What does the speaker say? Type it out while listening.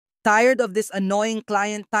Tired of this annoying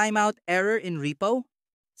client timeout error in Repo?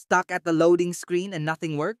 Stuck at the loading screen and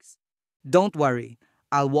nothing works? Don't worry,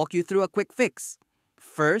 I'll walk you through a quick fix.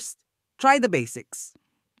 First, try the basics.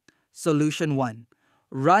 Solution 1.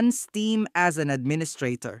 Run Steam as an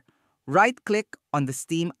administrator. Right-click on the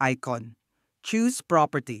Steam icon. Choose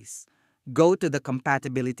Properties. Go to the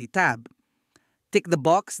Compatibility tab. Tick the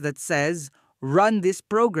box that says Run this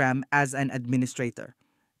program as an administrator.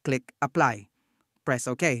 Click Apply. Press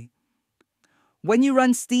OK. When you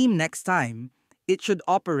run Steam next time, it should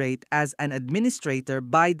operate as an administrator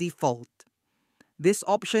by default. This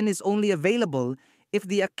option is only available if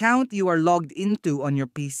the account you are logged into on your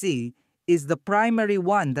PC is the primary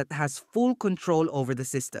one that has full control over the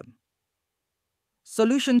system.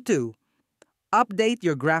 Solution 2. Update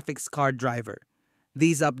your graphics card driver.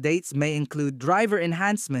 These updates may include driver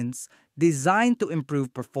enhancements designed to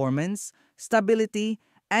improve performance, stability,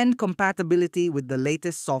 and compatibility with the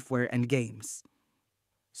latest software and games.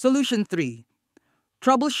 Solution 3.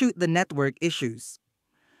 Troubleshoot the network issues.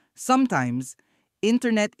 Sometimes,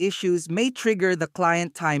 internet issues may trigger the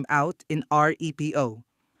client timeout in r.e.p.o.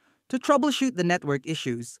 To troubleshoot the network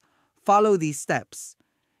issues, follow these steps.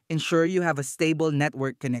 Ensure you have a stable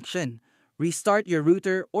network connection. Restart your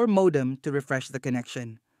router or modem to refresh the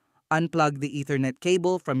connection. Unplug the Ethernet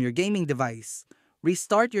cable from your gaming device.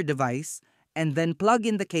 Restart your device, and then plug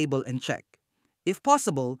in the cable and check. If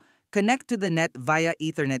possible, connect to the net via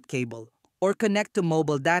Ethernet cable, or connect to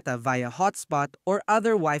mobile data via hotspot or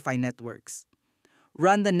other Wi-Fi networks.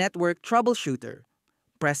 Run the network troubleshooter.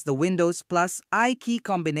 Press the Windows plus I key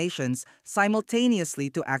combinations simultaneously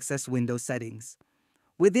to access Windows settings.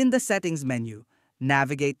 Within the Settings menu,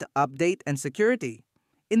 navigate to Update and Security.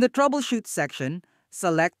 In the Troubleshoot section,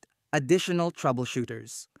 select Additional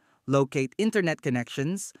Troubleshooters. Locate Internet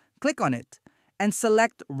Connections, click on it, and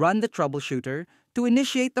select Run the Troubleshooter to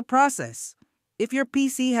initiate the process. If your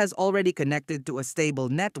PC has already connected to a stable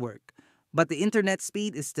network, but the internet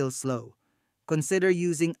speed is still slow, consider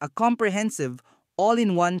using a comprehensive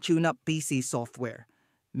all-in-one tune-up PC software,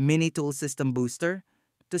 Mini Tool System Booster,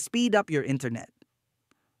 to speed up your internet.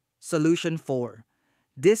 Solution 4.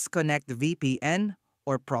 Disconnect VPN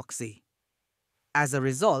or proxy. As a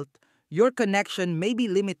result, your connection may be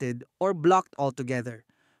limited or blocked altogether,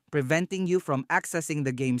 preventing you from accessing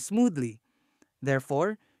the game smoothly.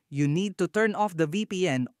 Therefore, you need to turn off the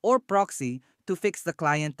VPN or proxy to fix the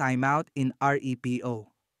client timeout in r.e.p.o.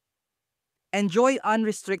 Enjoy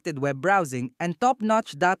unrestricted web browsing and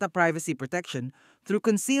top-notch data privacy protection through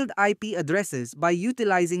concealed IP addresses by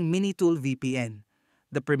utilizing Minitool VPN,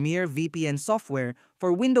 the premier VPN software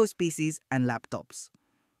for Windows PCs and laptops.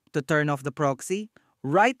 To turn off the proxy,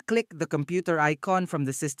 right-click the computer icon from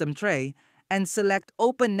the system tray and select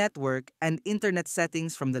Open Network and Internet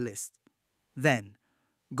Settings from the list. Then,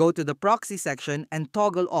 go to the Proxy section and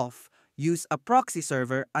toggle off Use a Proxy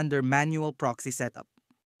Server under Manual Proxy Setup.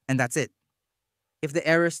 And that's it. If the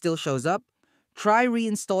error still shows up, try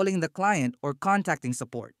reinstalling the client or contacting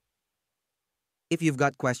support. If you've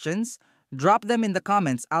got questions, drop them in the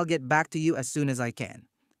comments. I'll get back to you as soon as I can.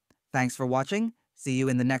 Thanks for watching. See you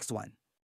in the next one.